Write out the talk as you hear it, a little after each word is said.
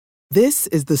This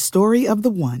is the story of the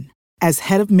one. As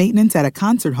head of maintenance at a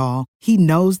concert hall, he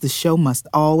knows the show must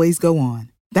always go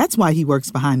on. That's why he works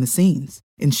behind the scenes,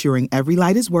 ensuring every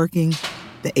light is working,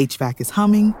 the HVAC is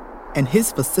humming, and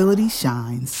his facility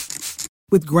shines.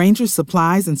 With Grainger's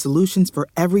supplies and solutions for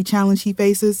every challenge he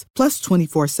faces, plus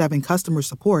 24/7 customer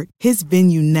support, his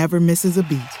venue never misses a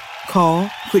beat. Call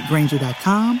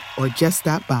quickgrainger.com or just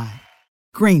stop by.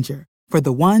 Grainger, for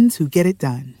the ones who get it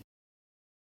done.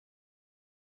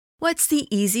 What's the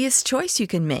easiest choice you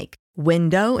can make?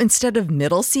 Window instead of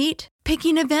middle seat?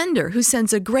 Picking a vendor who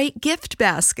sends a great gift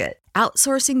basket?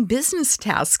 Outsourcing business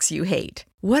tasks you hate?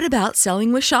 What about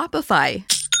selling with Shopify?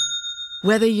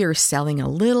 Whether you're selling a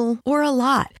little or a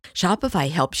lot,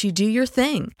 Shopify helps you do your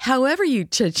thing, however you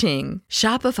cha-ching.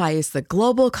 Shopify is the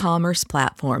global commerce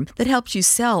platform that helps you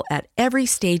sell at every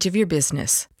stage of your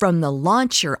business. From the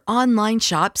launch your online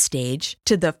shop stage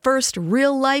to the first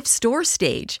real-life store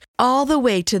stage, all the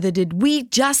way to the did we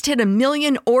just hit a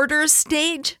million orders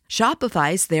stage.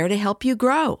 Shopify's there to help you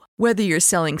grow. Whether you're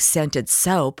selling scented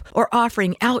soap or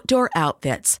offering outdoor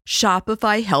outfits,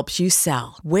 Shopify helps you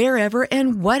sell. Wherever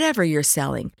and whatever you're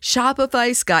selling,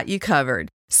 Shopify's got you covered.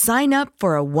 Sign up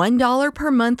for a $1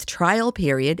 per month trial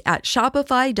period at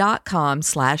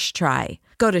shopify.com/try.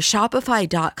 Go to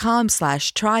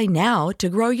shopify.com/try now to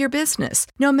grow your business,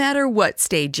 no matter what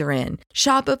stage you're in.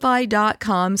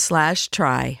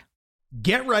 Shopify.com/try.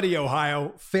 Get ready,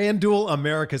 Ohio. FanDuel,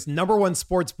 America's #1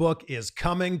 sports book, is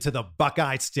coming to the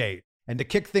Buckeye State. And to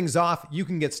kick things off, you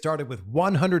can get started with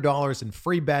 $100 in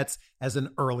free bets as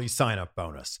an early sign-up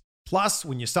bonus. Plus,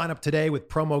 when you sign up today with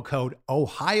promo code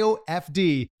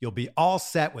OhioFD, you'll be all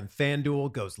set when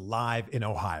FanDuel goes live in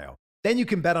Ohio. Then you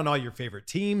can bet on all your favorite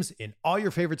teams in all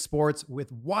your favorite sports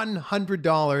with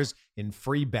 $100 in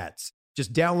free bets.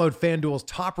 Just download FanDuel's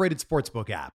top-rated sportsbook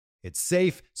app. It's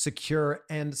safe, secure,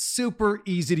 and super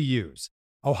easy to use.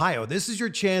 Ohio, this is your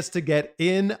chance to get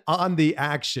in on the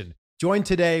action. Join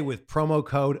today with promo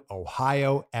code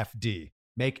OhioFD.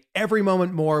 Make every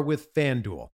moment more with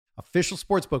FanDuel, official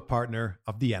sportsbook partner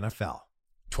of the NFL.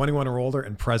 21 or older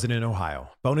and present in Ohio.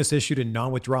 Bonus issued in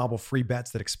non-withdrawable free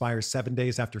bets that expires 7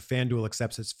 days after FanDuel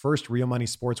accepts its first real money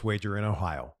sports wager in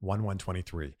Ohio,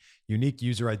 1/1/23. Unique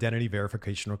user identity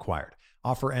verification required.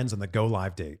 Offer ends on the go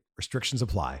live date. Restrictions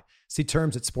apply. See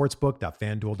terms at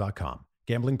sportsbook.fanduel.com.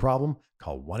 Gambling problem?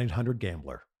 Call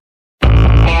 1-800-GAMBLER.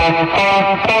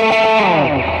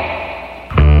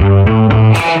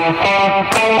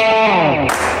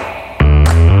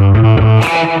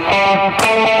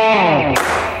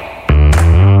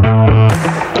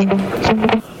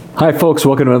 Hi folks,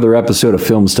 welcome to another episode of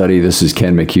Film Study. This is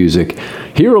Ken McCusick.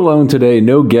 Here alone today,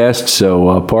 no guest,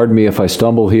 so pardon me if I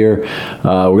stumble here.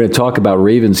 We're going to talk about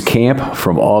Ravens Camp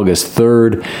from August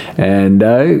 3rd, and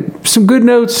some good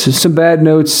notes, some bad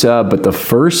notes, but the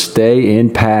first day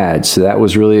in pads, so that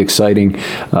was really exciting.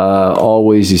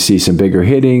 Always you see some bigger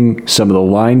hitting, some of the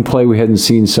line play we hadn't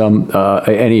seen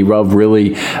any of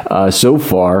really so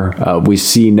far. We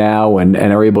see now and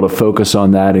are able to focus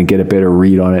on that and get a better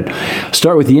read on it.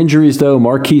 Start with the injuries, though.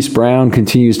 Marquise Brown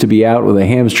continues to be out with a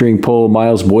hamstring pull.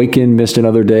 Miles Boykin missed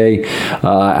another day.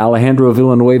 Alejandro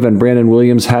Villanueva and Brandon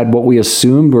Williams had what we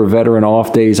assumed were veteran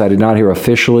off days. I did not hear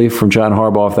officially from John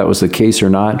Harbaugh if that was the case or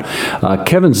not.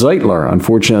 Kevin Zeitler,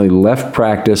 unfortunately, left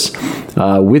practice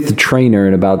with the trainer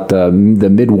in about the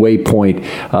midway point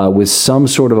with some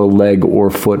sort of a leg or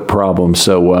foot problem.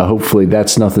 So hopefully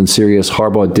that's nothing serious.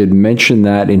 Harbaugh did mention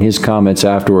that in his comments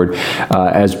afterward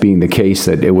as being the case,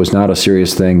 that it was not a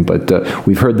serious thing. But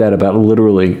we've heard that about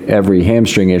literally every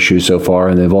hamstring issue so far,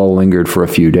 and they've all lingered for a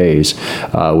few days,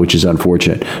 which is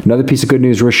unfortunate. Another piece of good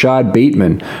news, Rashad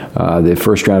Bateman, the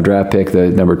first-round draft pick, the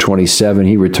number 27,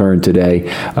 he returned today.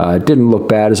 Didn't look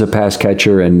bad as a pass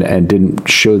catcher and didn't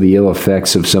show the ill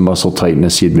effects of some muscle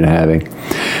tightness he'd been having.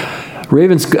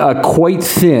 Ravens quite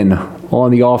thin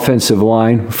on the offensive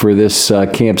line for this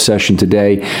camp session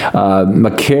today.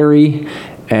 McCary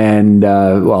and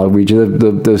I'll read you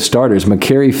the starters.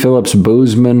 McCary, Phillips,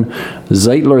 Bozeman,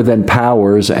 Zeitler, then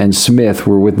Powers, and Smith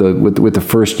were with the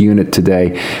first unit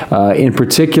today. In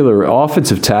particular,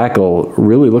 offensive tackle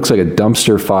really looks like a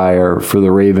dumpster fire for the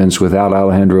Ravens without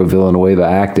Alejandro Villanueva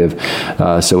active.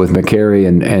 So with McCary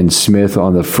and Smith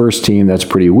on the first team, that's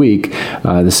pretty weak.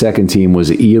 The second team was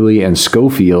Ely and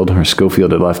Schofield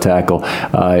at left tackle.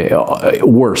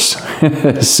 Worse.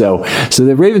 So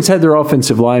the Ravens had their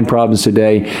offensive line problems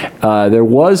today. today. There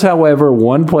was, however,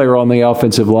 one player on the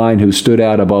offensive line who stood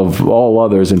out above all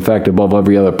others, in fact, above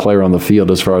every other player on the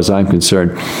field as far as I'm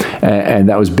concerned, and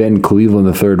that was Ben Cleveland,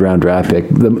 the third-round draft pick.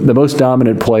 The most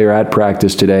dominant player at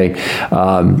practice today.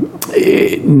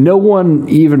 No one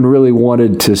even really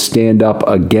wanted to stand up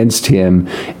against him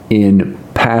in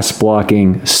pass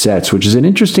blocking sets, which is an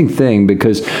interesting thing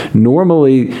because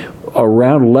normally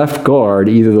around left guard,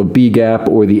 either the B gap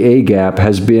or the A gap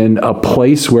has been a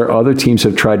place where other teams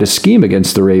have tried to scheme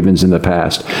against the Ravens in the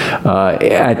past.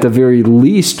 At the very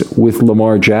least, with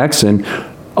Lamar Jackson,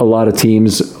 a lot of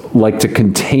teams like to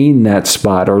contain that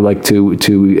spot or like to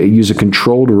use a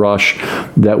controlled rush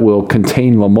that will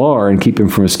contain Lamar and keep him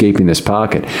from escaping this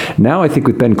pocket. Now I think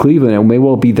with Ben Cleveland, it may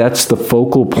well be that's the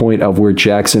focal point of where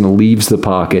Jackson leaves the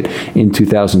pocket in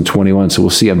 2021. So we'll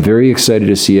see. I'm very excited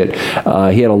to see it.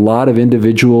 He had a lot of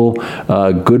individual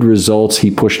good results.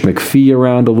 He pushed McPhee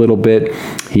around a little bit.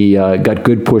 He got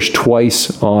good push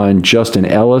twice on Justin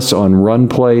Ellis on run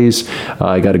plays.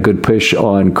 He got a good push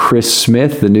on Chris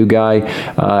Smith, the new guy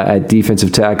at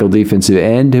defensive tackle, defensive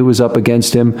end, who was up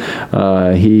against him.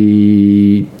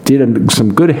 He did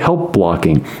some good help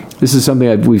blocking. This is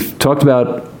something we've talked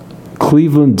about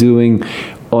Cleveland doing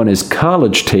on his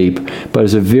college tape, but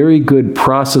it's a very good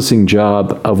processing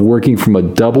job of working from a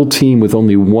double team with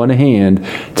only one hand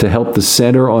to help the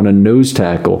center on a nose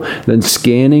tackle, then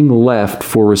scanning left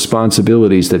for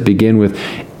responsibilities that begin with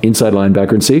inside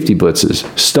linebacker and safety blitzes,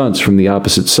 stunts from the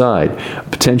opposite side,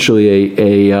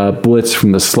 potentially a blitz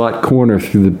from the slot corner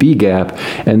through the B gap,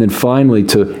 and then finally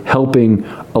to helping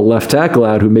a left tackle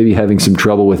out who may be having some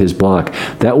trouble with his block.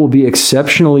 That will be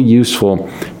exceptionally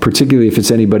useful, particularly if it's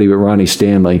anybody but Ronnie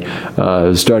Stanley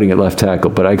starting at left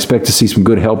tackle. But I expect to see some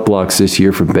good help blocks this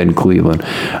year from Ben Cleveland.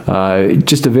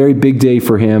 Just a very big day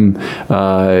for him.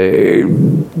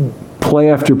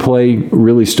 Play after play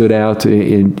really stood out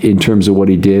in terms of what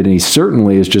he did, and he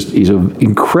certainly is he's an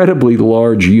incredibly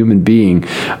large human being.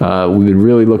 We've been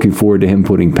really looking forward to him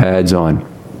putting pads on.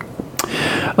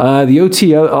 The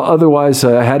OT otherwise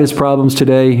had his problems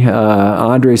today.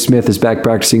 Andre Smith is back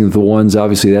practicing with the ones.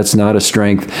 Obviously, that's not a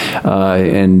strength.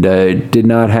 And did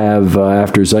not have,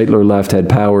 after Zeitler left, had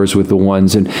Powers with the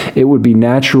ones. And it would be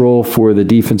natural for the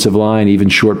defensive line, even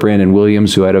short Brandon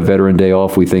Williams, who had a veteran day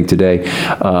off, we think, today,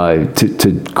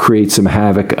 to create some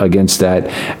havoc against that.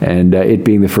 And it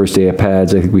being the first day of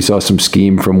pads, I think we saw some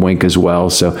scheme from Wink as well.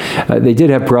 So they did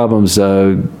have problems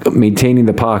maintaining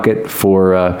the pocket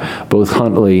for both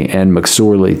Huntley and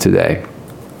McSorley today.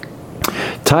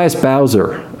 Tyus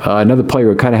Bowser, another player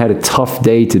who kind of had a tough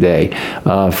day today.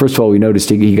 First of all, we noticed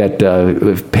he got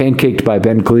pancaked by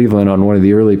Ben Cleveland on one of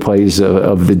the early plays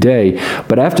of the day.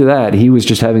 But after that, he was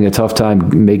just having a tough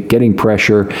time getting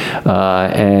pressure,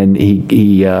 and he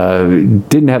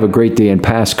didn't have a great day in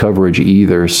pass coverage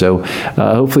either. So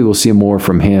hopefully we'll see more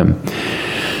from him.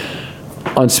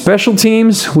 On special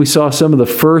teams, we saw some of the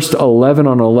first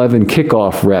 11-on-11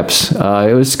 kickoff reps.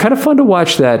 It was kind of fun to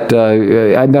watch that.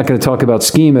 I'm not going to talk about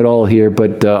scheme at all here,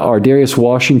 but Ardarius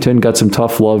Washington got some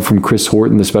tough love from Chris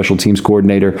Horton, the special teams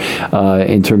coordinator,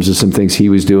 in terms of some things he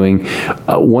was doing.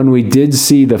 When we did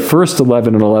see the first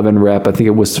 11-on-11 rep, I think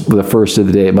it was the first of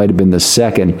the day, it might have been the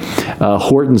second,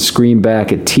 Horton screamed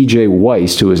back at TJ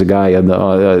Weiss, who is a guy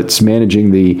that's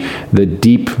managing the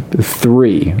deep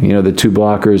three, the two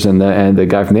blockers and the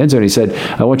guy from the end zone. He said,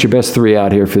 I want your best three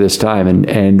out here for this time.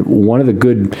 And one of the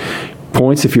good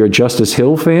points, if you're a Justice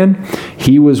Hill fan,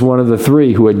 he was one of the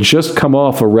three who had just come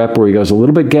off a rep where he goes a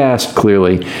little bit gassed,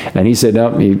 clearly, and he said,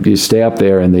 no, you stay up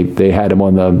there, and they had him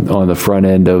on the front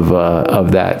end of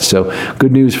that. So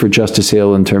good news for Justice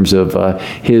Hill in terms of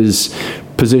his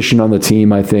position on the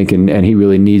team, I think, and he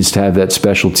really needs to have that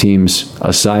special teams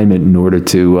assignment in order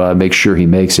to make sure he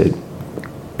makes it.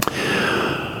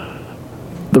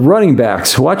 The running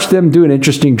backs, watch them do an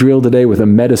interesting drill today with a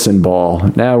medicine ball.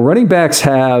 Now, running backs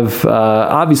have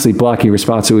obviously blocking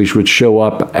responsibilities which show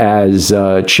up as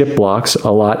chip blocks a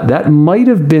lot. That might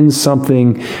have been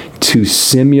something to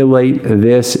simulate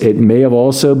this. It may have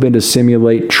also been to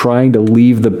simulate trying to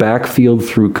leave the backfield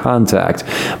through contact.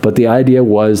 But the idea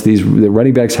was the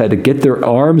running backs had to get their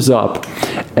arms up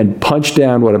and punch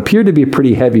down what appeared to be a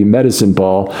pretty heavy medicine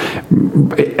ball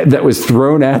that was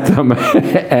thrown at them.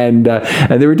 and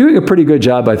they were doing a pretty good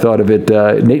job, I thought, of it.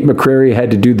 Nate McCrary had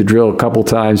to do the drill a couple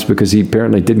times because he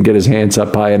apparently didn't get his hands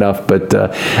up high enough. But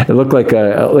it looked like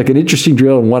an interesting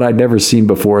drill and one I'd never seen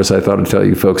before, so I thought I'd tell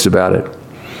you folks about it.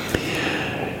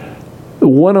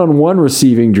 one-on-one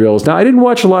receiving drills. Now, I didn't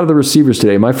watch a lot of the receivers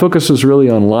today. My focus was really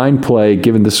on line play,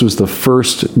 given this was the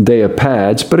first day of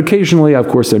pads. But occasionally, of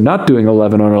course, they're not doing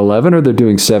 11-on-11, or they're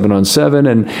doing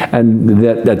 7-on-7. And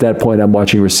at that point, I'm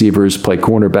watching receivers play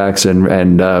cornerbacks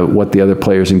and what the other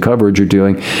players in coverage are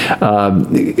doing.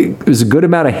 It was a good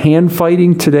amount of hand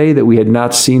fighting today that we had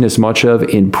not seen as much of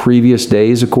in previous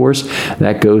days, of course.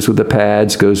 That goes with the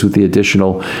pads, goes with the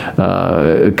additional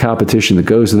competition that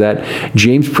goes with that.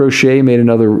 James Prochet made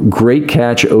another great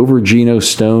catch over Geno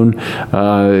Stone.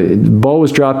 Ball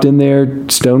was dropped in there.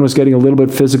 Stone was getting a little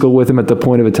bit physical with him at the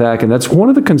point of attack, and that's one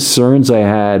of the concerns I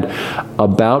had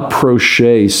about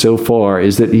Prochet so far,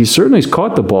 is that he certainly has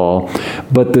caught the ball,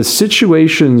 but the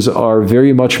situations are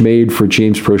very much made for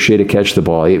James Prochet to catch the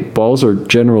ball. Balls are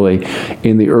generally,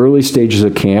 in the early stages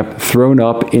of camp, thrown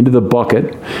up into the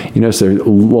bucket. So they're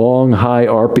long, high,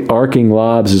 arcing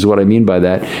lobs is what I mean by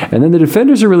that. And then the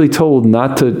defenders are really told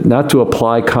not to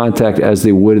apply contact as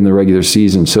they would in the regular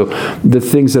season. So the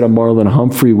things that a Marlon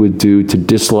Humphrey would do to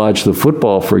dislodge the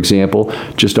football, for example,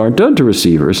 just aren't done to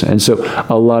receivers. And so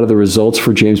a lot of the results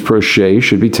for James Prochet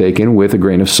should be taken with a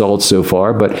grain of salt so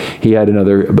far, but he had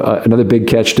another big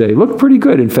catch day. Looked pretty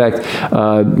good. In fact,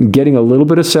 getting a little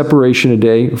bit of separation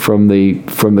today from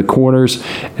the corners,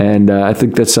 and I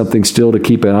think that's something still to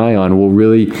keep an eye on. We'll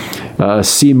really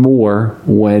see more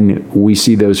when we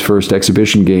see those first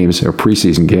exhibition games or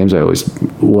preseason games. I always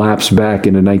lapse back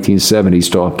into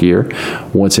 1970s talk here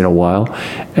once in a while,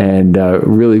 and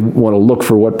really want to look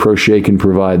for what Prochet can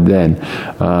provide then.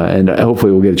 And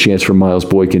hopefully we'll get a chance for Miles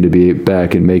Boykin to be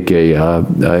back and make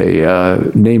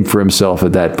a name for himself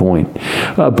at that point.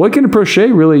 Boykin and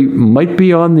Prochet really might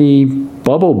be on the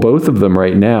bubble, both of them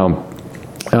right now.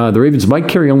 The Ravens might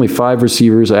carry only 5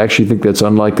 receivers. I actually think that's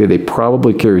unlikely. They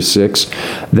probably carry 6.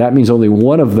 That means only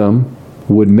one of them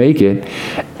would make it,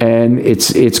 and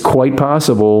it's quite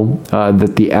possible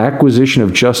that the acquisition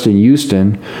of Justin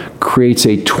Houston creates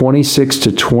a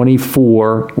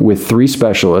 26-24 with 3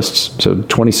 specialists, so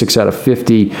 26 out of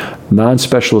 50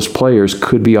 non-specialist players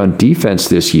could be on defense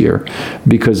this year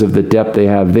because of the depth they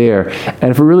have there.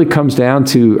 And if it really comes down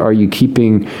to, are you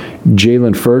keeping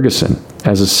Jalen Ferguson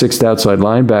as a 6th outside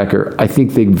linebacker, I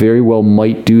think they very well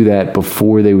might do that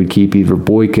before they would keep either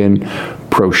Boykin,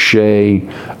 Prochet,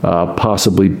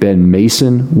 possibly Ben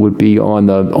Mason would be on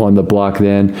the block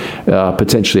then,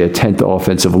 potentially a 10th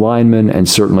offensive lineman, and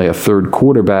certainly a 3rd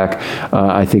quarterback.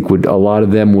 I think a lot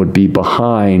of them would be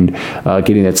behind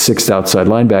getting that 6th outside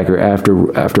linebacker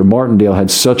after Martindale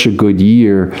had such a good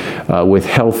year with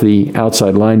healthy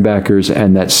outside linebackers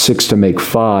and that 6 to make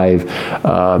 5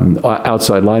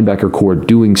 outside linebacker core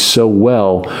doing so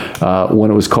well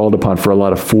when it was called upon for a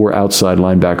lot of 4 outside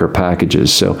linebacker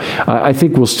packages. So I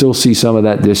think we'll still see some of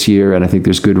that this year, and I think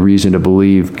there's good reason to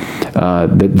believe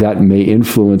that may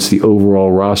influence the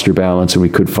overall roster balance, and we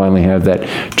could finally have that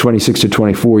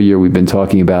 26-24 year we've been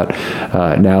talking about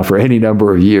now for any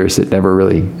number of years that never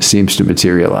really seems to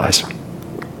materialize.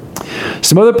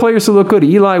 Some other players who look good.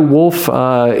 Eli Wolf,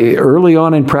 early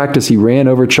on in practice, he ran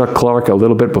over Chuck Clark a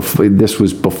little bit before. This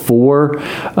was before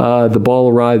the ball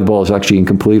arrived. The ball was actually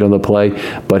incomplete on the play,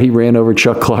 but he ran over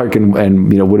Chuck Clark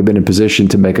and would have been in position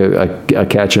to make a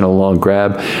catch and a long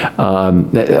grab.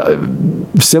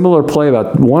 Similar play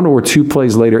about 1 or 2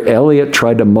 plays later, Elliott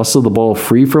tried to muscle the ball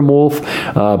free from Wolf,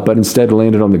 but instead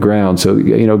landed on the ground. So,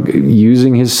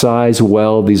 using his size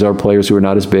well. These are players who are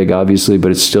not as big, obviously, but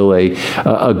it's still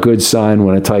a good sign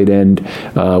when a tight end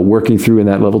working through in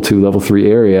that level 2, level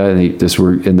 3 area, and this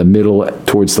were in the middle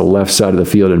towards the left side of the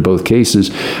field in both cases,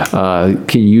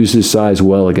 can use his size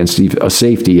well against a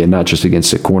safety and not just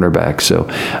against a cornerback. So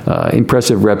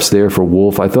impressive reps there for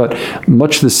Wolf. I thought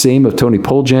much the same of Tony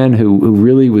Poljan, who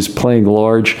really was playing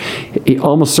large. He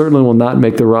almost certainly will not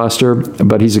make the roster,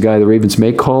 but he's a guy the Ravens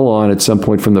may call on at some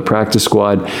point from the practice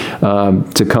squad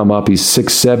to come up. He's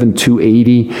 6'7",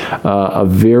 280, a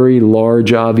very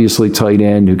large, obviously, tight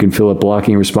end who can fill a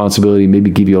blocking responsibility,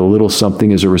 maybe give you a little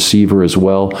something as a receiver as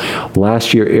well.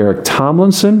 Last year, Eric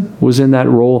Tomlinson was in that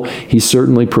role. He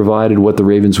certainly provided what the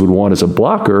Ravens would want as a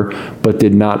blocker, but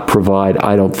did not provide,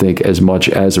 I don't think, as much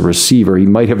as a receiver. He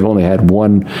might have only had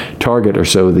 1 target or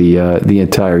so the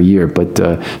entire year,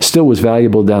 but still was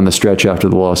valuable down the stretch after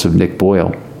the loss of Nick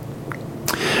Boyle.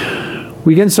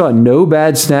 We again saw no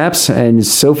bad snaps, and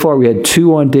so far we had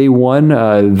 2 on day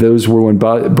 1. Those were when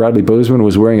Bradley Bozeman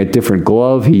was wearing a different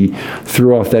glove. He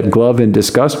threw off that glove in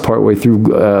disgust partway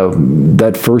through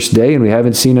that first day, and we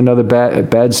haven't seen another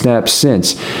bad snap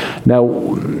since. Now,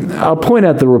 I'll point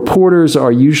out the reporters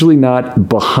are usually not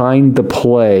behind the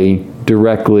play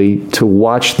directly to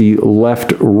watch the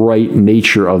left-right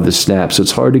nature of the snap. So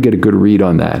it's hard to get a good read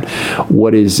on that.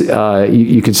 What is,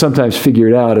 you can sometimes figure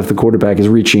it out if the quarterback is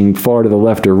reaching far to the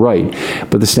left or right,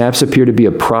 but the snaps appear to be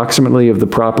approximately of the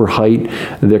proper height.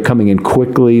 They're coming in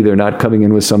quickly. They're not coming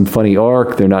in with some funny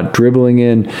arc. They're not dribbling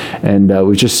in. And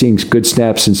we're just seeing good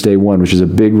snaps since day one, which is a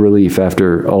big relief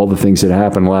after all the things that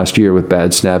happened last year with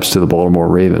bad snaps to the Baltimore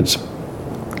Ravens.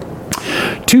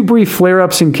 Two brief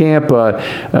flare-ups in camp.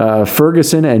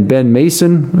 Ferguson and Ben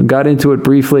Mason got into it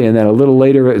briefly, and then a little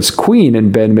later it's Queen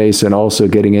and Ben Mason also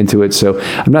getting into it. So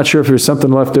I'm not sure if there's something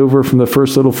left over from the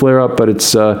first little flare-up, but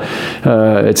it's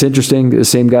interesting. The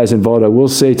same guys involved. I will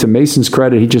say, to Mason's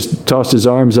credit, he just tossed his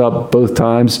arms up both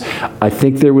times. I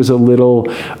think there was a little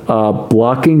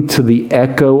blocking to the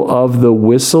echo of the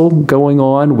whistle going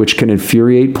on, which can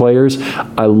infuriate players.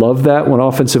 I love that when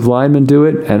offensive linemen do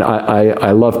it, and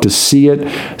I love to see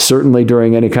it, certainly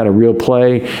during any kind of real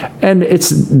play. And it's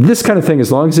this kind of thing,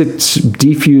 as long as it's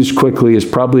defused quickly, is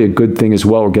probably a good thing as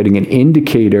well. We're getting an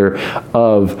indicator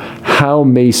of how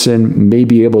Mason may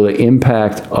be able to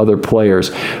impact other players.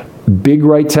 Big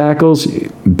right tackles,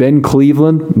 Ben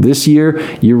Cleveland this year,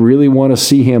 you really want to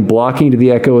see him blocking to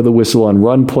the echo of the whistle on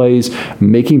run plays,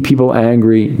 making people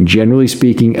angry. Generally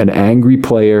speaking, an angry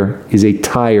player is a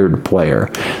tired player.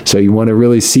 So you want to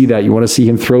really see that. You want to see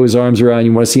him throw his arms around.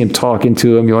 You want to see him talking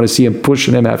to him. You want to see him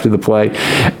pushing him after the play.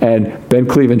 And Ben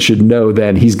Cleveland should know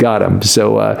that he's got him.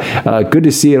 So good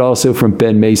to see it also from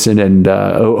Ben Mason. And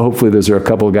hopefully those are a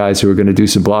couple of guys who are going to do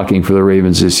some blocking for the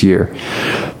Ravens this year.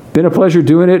 Been a pleasure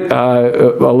doing it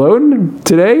alone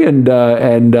today and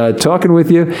talking with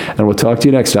you. And we'll talk to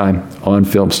you next time on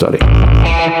Film Study.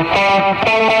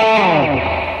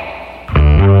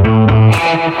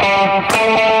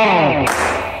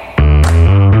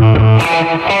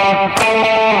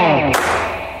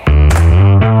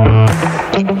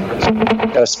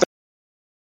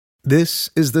 This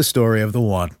is the story of the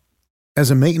one. As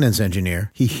a maintenance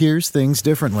engineer, he hears things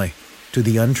differently. To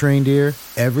the untrained ear,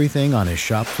 everything on his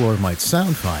shop floor might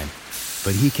sound fine,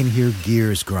 but he can hear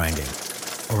gears grinding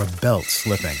or a belt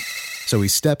slipping. So he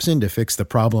steps in to fix the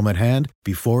problem at hand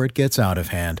before it gets out of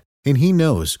hand. And he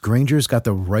knows Grainger's got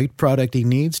the right product he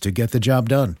needs to get the job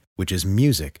done, which is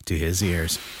music to his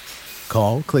ears.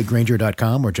 Call, click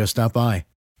Grainger.com, or just stop by.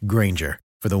 Grainger,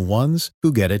 for the ones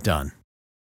who get it done.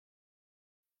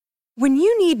 When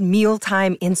you need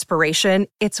mealtime inspiration,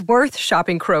 it's worth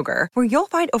shopping Kroger, where you'll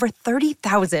find over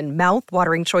 30,000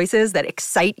 mouth-watering choices that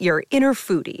excite your inner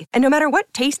foodie. And no matter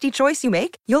what tasty choice you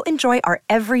make, you'll enjoy our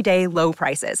everyday low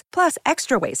prices, plus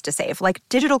extra ways to save, like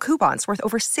digital coupons worth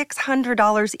over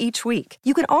 $600 each week.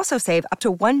 You can also save up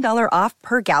to $1 off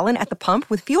per gallon at the pump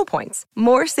with fuel points.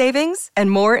 More savings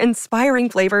and more inspiring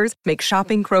flavors make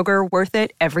shopping Kroger worth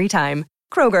it every time.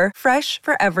 Kroger, fresh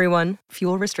for everyone.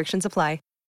 Fuel restrictions apply.